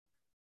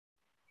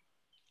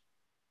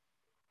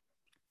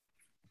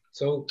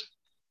So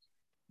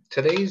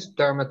today's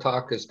Dharma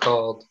talk is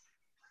called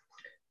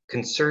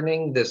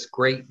Concerning This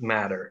Great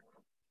Matter.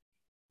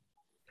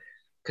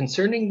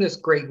 Concerning this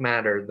great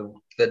matter,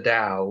 the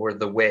Tao or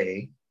the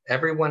Way,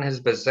 everyone has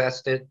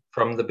possessed it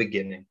from the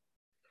beginning.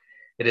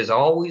 It is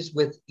always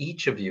with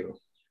each of you.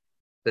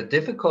 The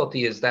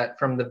difficulty is that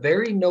from the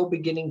very no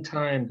beginning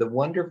time, the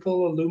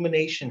wonderful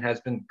illumination has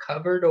been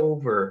covered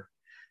over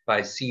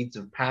by seeds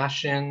of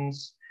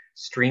passions,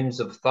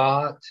 streams of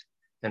thought,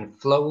 and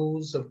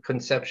flows of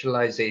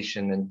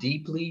conceptualization and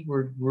deeply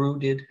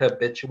rooted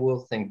habitual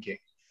thinking.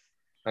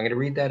 I'm going to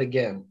read that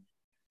again.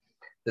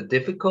 The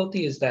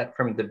difficulty is that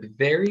from the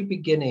very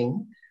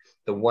beginning,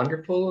 the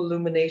wonderful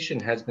illumination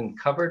has been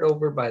covered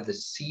over by the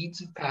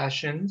seeds of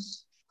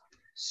passions,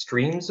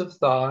 streams of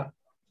thought,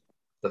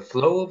 the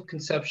flow of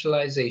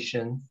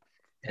conceptualization,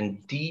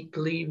 and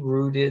deeply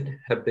rooted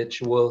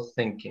habitual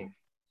thinking.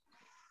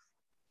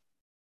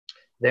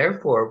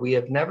 Therefore, we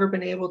have never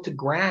been able to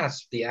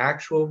grasp the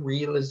actual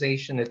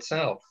realization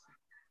itself,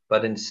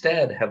 but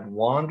instead have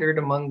wandered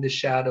among the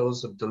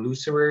shadows of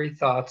delusory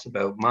thoughts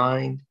about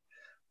mind,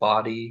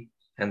 body,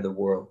 and the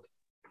world.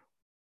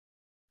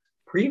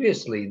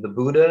 Previously, the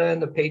Buddha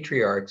and the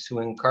patriarchs who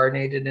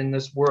incarnated in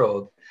this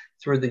world,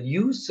 through the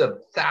use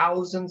of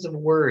thousands of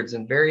words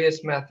and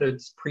various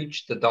methods,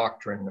 preached the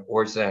doctrine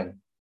or Zen.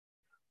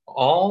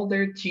 All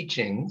their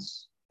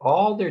teachings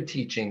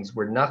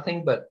were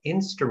nothing but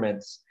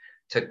instruments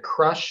to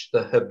crush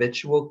the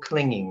habitual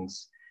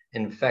clingings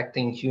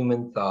infecting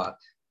human thought.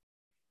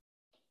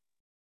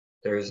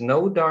 There is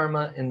no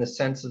Dharma in the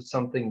sense of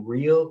something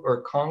real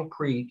or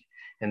concrete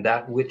in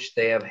that which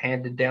they have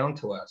handed down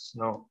to us.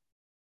 No.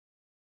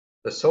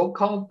 The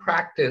so-called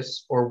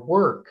practice or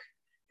work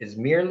is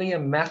merely a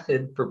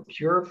method for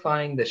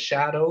purifying the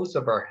shadows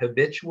of our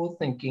habitual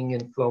thinking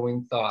and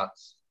flowing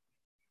thoughts.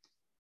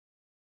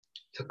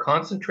 To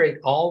concentrate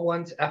all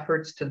one's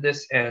efforts to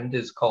this end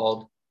is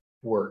called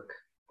work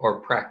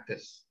or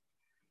practice.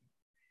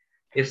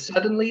 If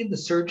suddenly the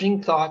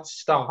surging thoughts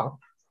stop,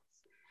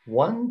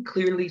 one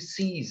clearly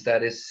sees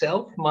that his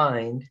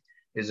self-mind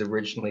is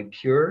originally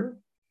pure,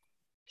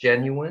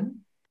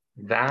 genuine,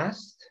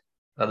 vast,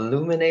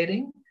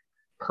 illuminating,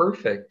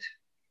 perfect,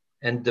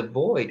 and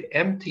devoid,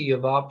 empty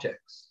of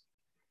objects.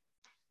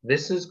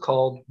 This is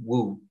called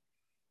Wu.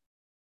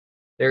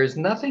 There is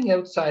nothing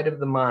outside of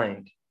the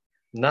mind,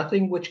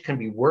 nothing which can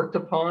be worked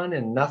upon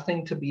and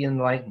nothing to be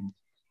enlightened.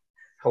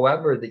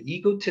 However, the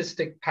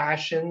egotistic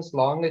passions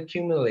long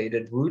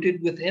accumulated,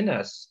 rooted within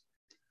us,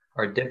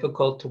 are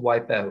difficult to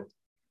wipe out.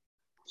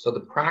 So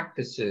the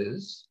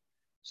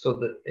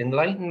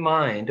enlightened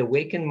mind,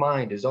 awakened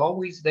mind is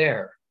always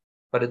there,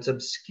 but it's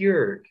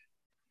obscured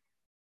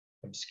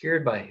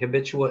by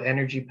habitual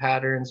energy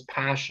patterns,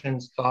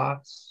 passions,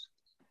 thoughts,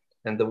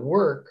 and the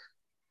work,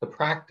 the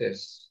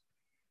practice,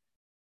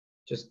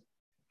 just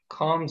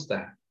calms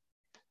that.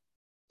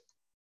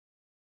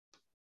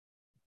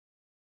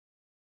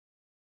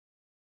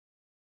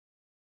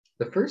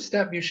 The first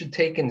step you should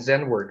take in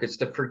Zen work is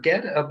to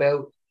forget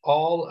about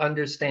all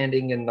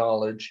understanding and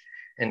knowledge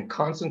and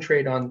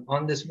concentrate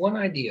on this one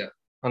idea,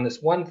 on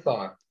this one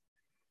thought.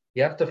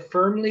 You have to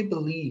firmly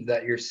believe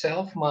that your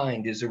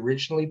self-mind is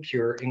originally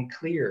pure and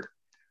clear,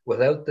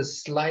 without the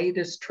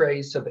slightest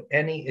trace of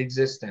any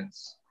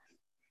existence,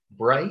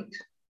 bright,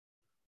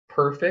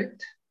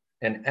 perfect,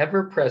 and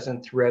ever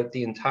present throughout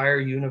the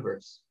entire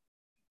universe.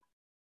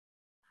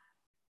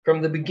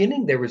 From the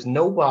beginning, there was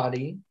no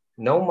body,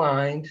 no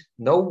mind,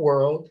 no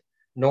world,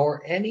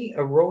 nor any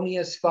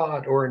erroneous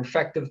thought or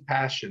infective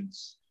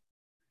passions.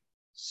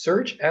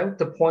 Search out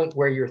the point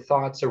where your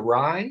thoughts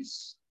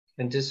arise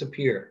and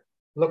disappear.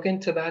 Look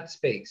into that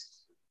space.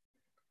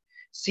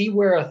 See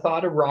where a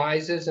thought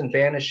arises and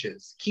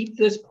vanishes. Keep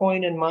this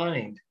point in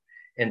mind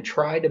and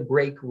try to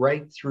break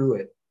right through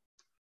it.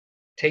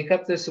 Take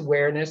up this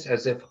awareness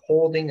as if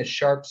holding a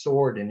sharp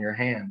sword in your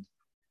hand.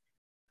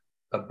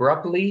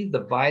 Abruptly,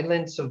 the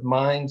violence of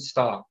mind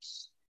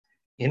stops.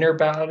 Inner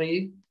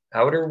body,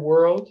 outer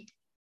world,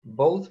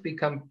 both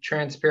become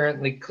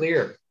transparently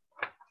clear.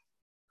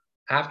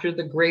 After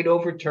the great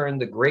overturn,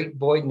 the great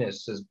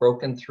voidness is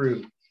broken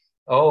through.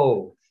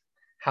 Oh,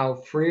 how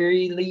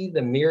freely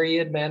the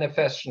myriad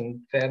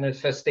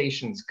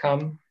manifestations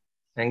come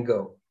and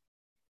go.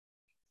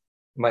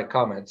 My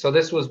comment. So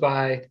this was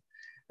by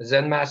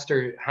Zen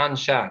Master Han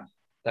Shan.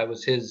 That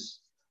was his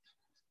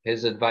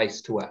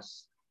advice to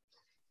us.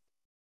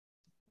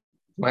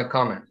 My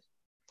comment.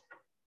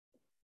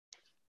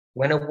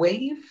 When a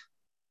wave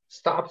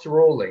stops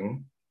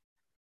rolling,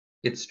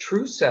 its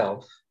true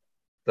self,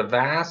 the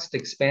vast,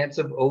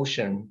 expansive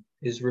ocean,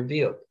 is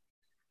revealed.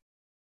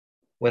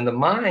 When the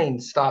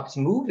mind stops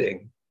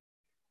moving,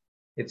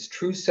 its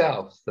true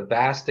self, the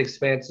vast,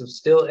 expansive,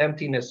 still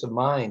emptiness of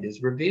mind,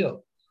 is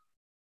revealed.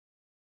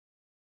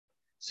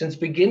 Since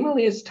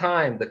beginningless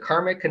time, the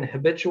karmic and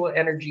habitual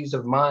energies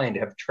of mind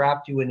have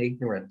trapped you in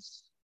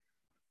ignorance.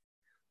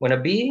 When a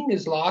being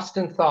is lost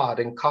in thought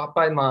and caught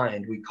by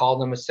mind, we call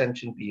them a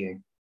sentient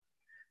being.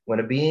 When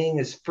a being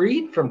is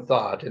freed from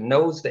thought and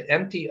knows the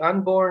empty,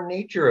 unborn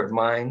nature of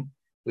mind,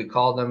 We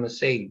call them a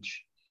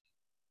sage.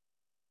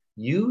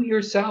 You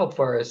yourself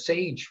are a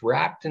sage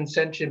wrapped in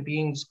sentient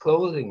beings'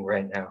 clothing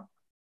right now,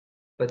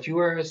 but you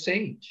are a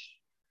sage.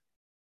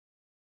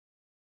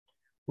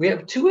 We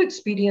have two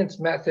expedient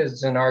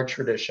methods in our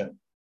tradition.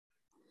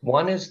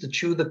 One is to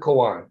chew the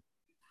koan.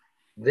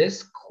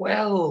 This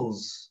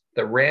quells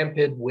the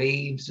rampant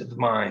waves of the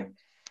mind,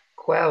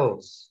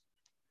 quells.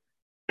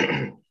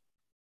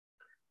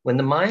 When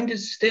the mind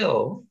is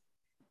still,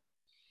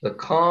 the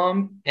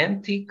calm,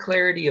 empty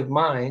clarity of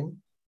mind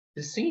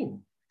is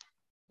seen.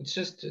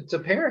 It's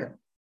apparent.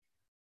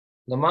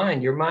 The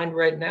mind, your mind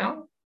right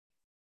now,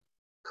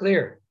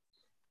 clear,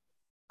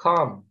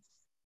 calm,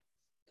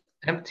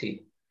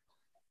 empty.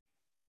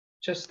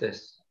 Just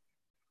this.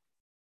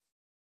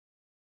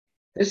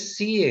 This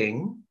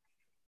seeing,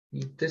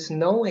 this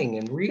knowing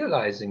and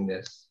realizing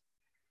this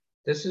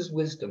is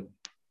wisdom.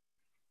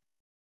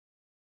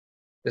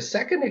 The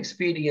second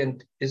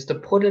expedient is to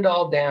put it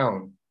all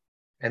down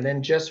and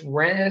then just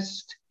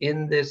rest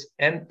in this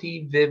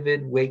empty,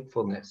 vivid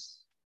wakefulness.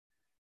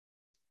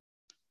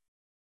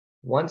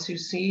 Once you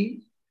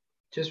see,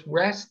 just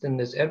rest in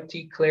this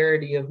empty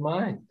clarity of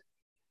mind.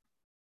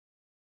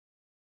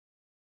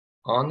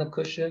 On the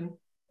cushion,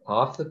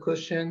 off the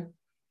cushion,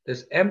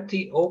 this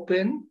empty,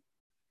 open,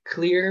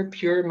 clear,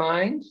 pure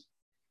mind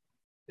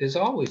is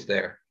always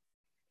there.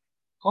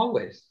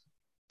 Always.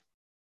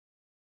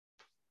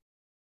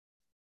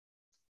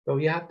 So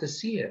you have to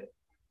see it.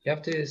 You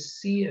have to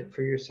see it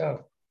for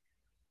yourself.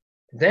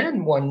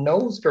 Then one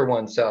knows for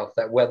oneself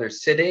that whether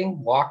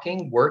sitting,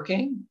 walking,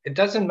 working, it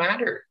doesn't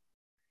matter.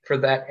 For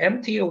that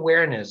empty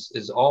awareness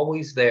is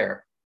always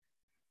there.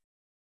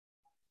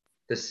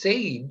 The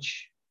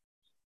sage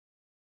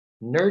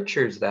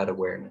nurtures that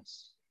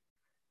awareness,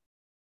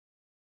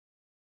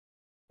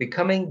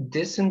 becoming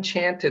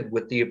disenchanted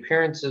with the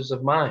appearances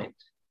of mind,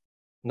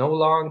 no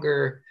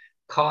longer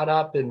caught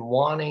up in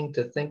wanting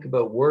to think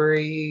about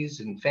worries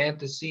and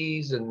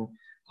fantasies and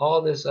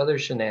all this other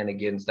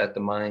shenanigans that the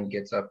mind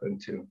gets up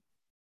into,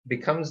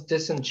 becomes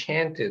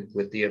disenchanted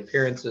with the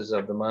appearances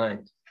of the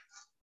mind,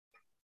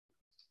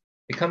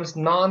 becomes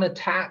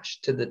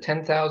non-attached to the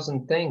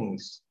 10,000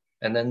 things.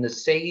 And then the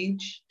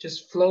sage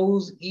just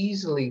flows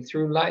easily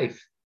through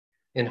life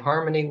in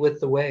harmony with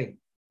the way.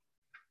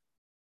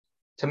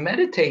 To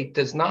meditate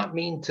does not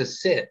mean to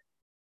sit.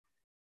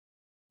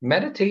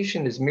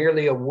 Meditation is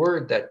merely a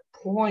word that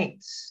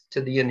points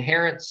to the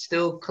inherent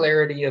still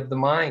clarity of the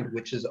mind,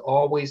 which is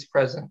always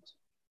present.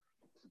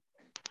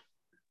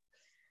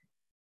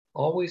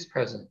 Always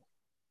present.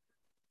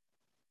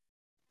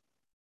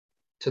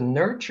 To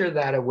nurture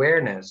that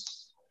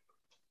awareness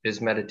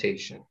is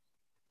meditation.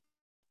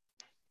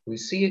 We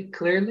see it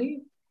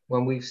clearly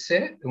when we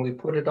sit and we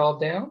put it all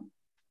down.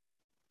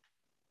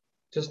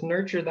 Just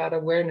nurture that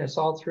awareness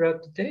all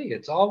throughout the day.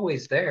 It's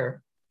always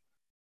there.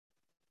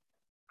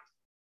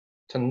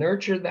 To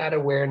nurture that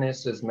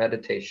awareness is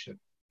meditation.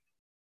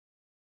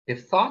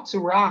 If thoughts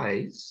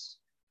arise,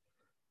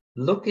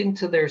 look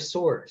into their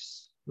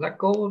source. Let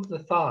go of the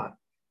thought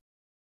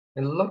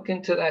and look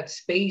into that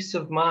space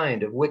of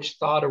mind of which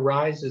thought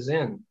arises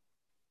in.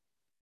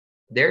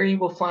 There you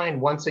will find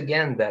once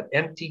again that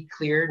empty,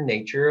 clear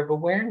nature of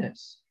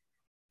awareness.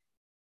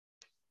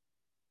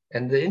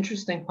 And the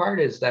interesting part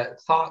is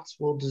that thoughts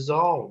will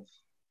dissolve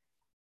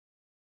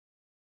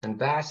and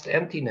vast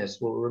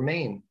emptiness will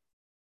remain.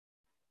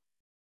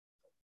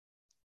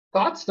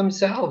 Thoughts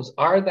themselves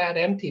are that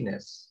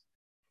emptiness.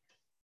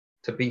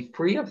 To be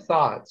free of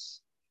thoughts,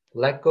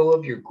 let go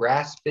of your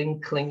grasping,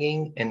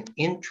 clinging, and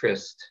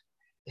interest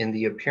in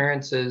the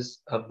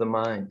appearances of the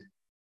mind.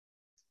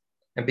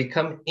 And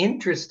become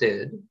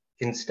interested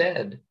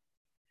instead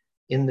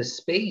in the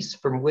space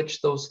from which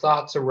those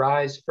thoughts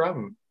arise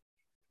from.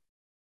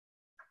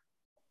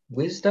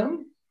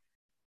 Wisdom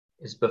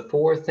is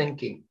before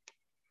thinking.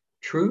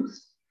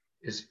 Truth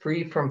is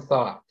free from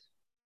thought.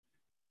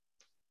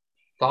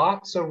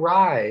 Thoughts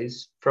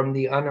arise from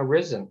the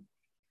unarisen.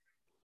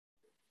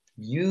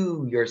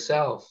 You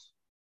yourself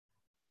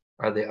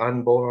are the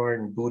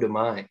unborn Buddha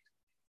mind.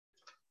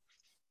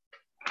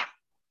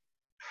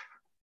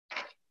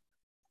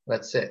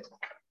 That's it.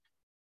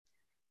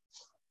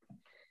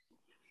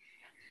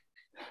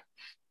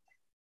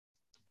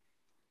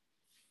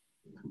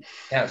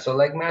 Yeah, so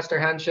like Master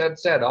Hanshad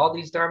said, all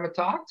these Dharma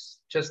talks,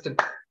 just to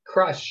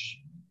crush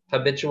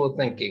habitual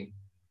thinking,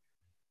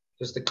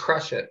 just to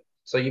crush it.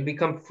 So you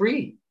become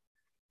free.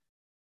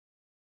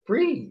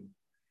 Free.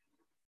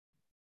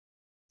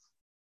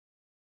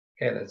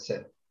 Okay, that's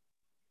it.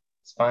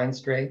 Spine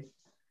straight.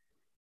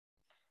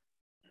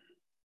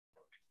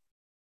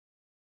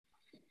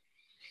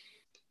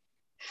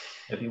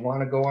 If you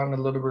want to go on a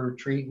little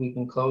retreat, we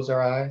can close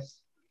our eyes.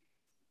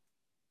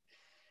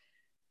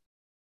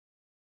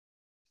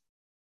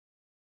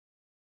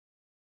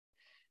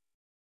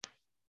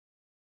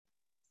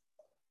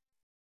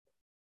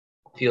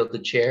 Feel the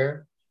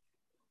chair,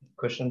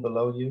 cushion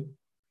below you.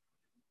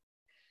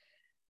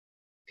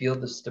 Feel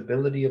the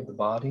stability of the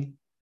body.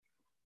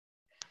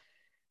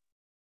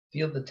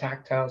 Feel the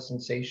tactile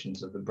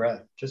sensations of the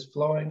breath just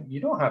flowing.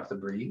 You don't have to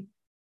breathe.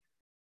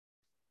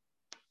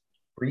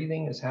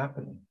 Breathing is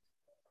happening,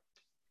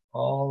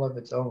 all of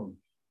its own.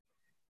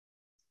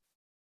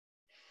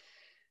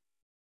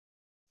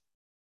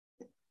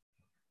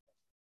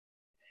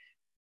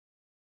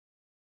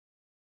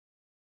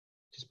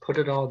 Just put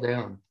it all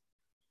down.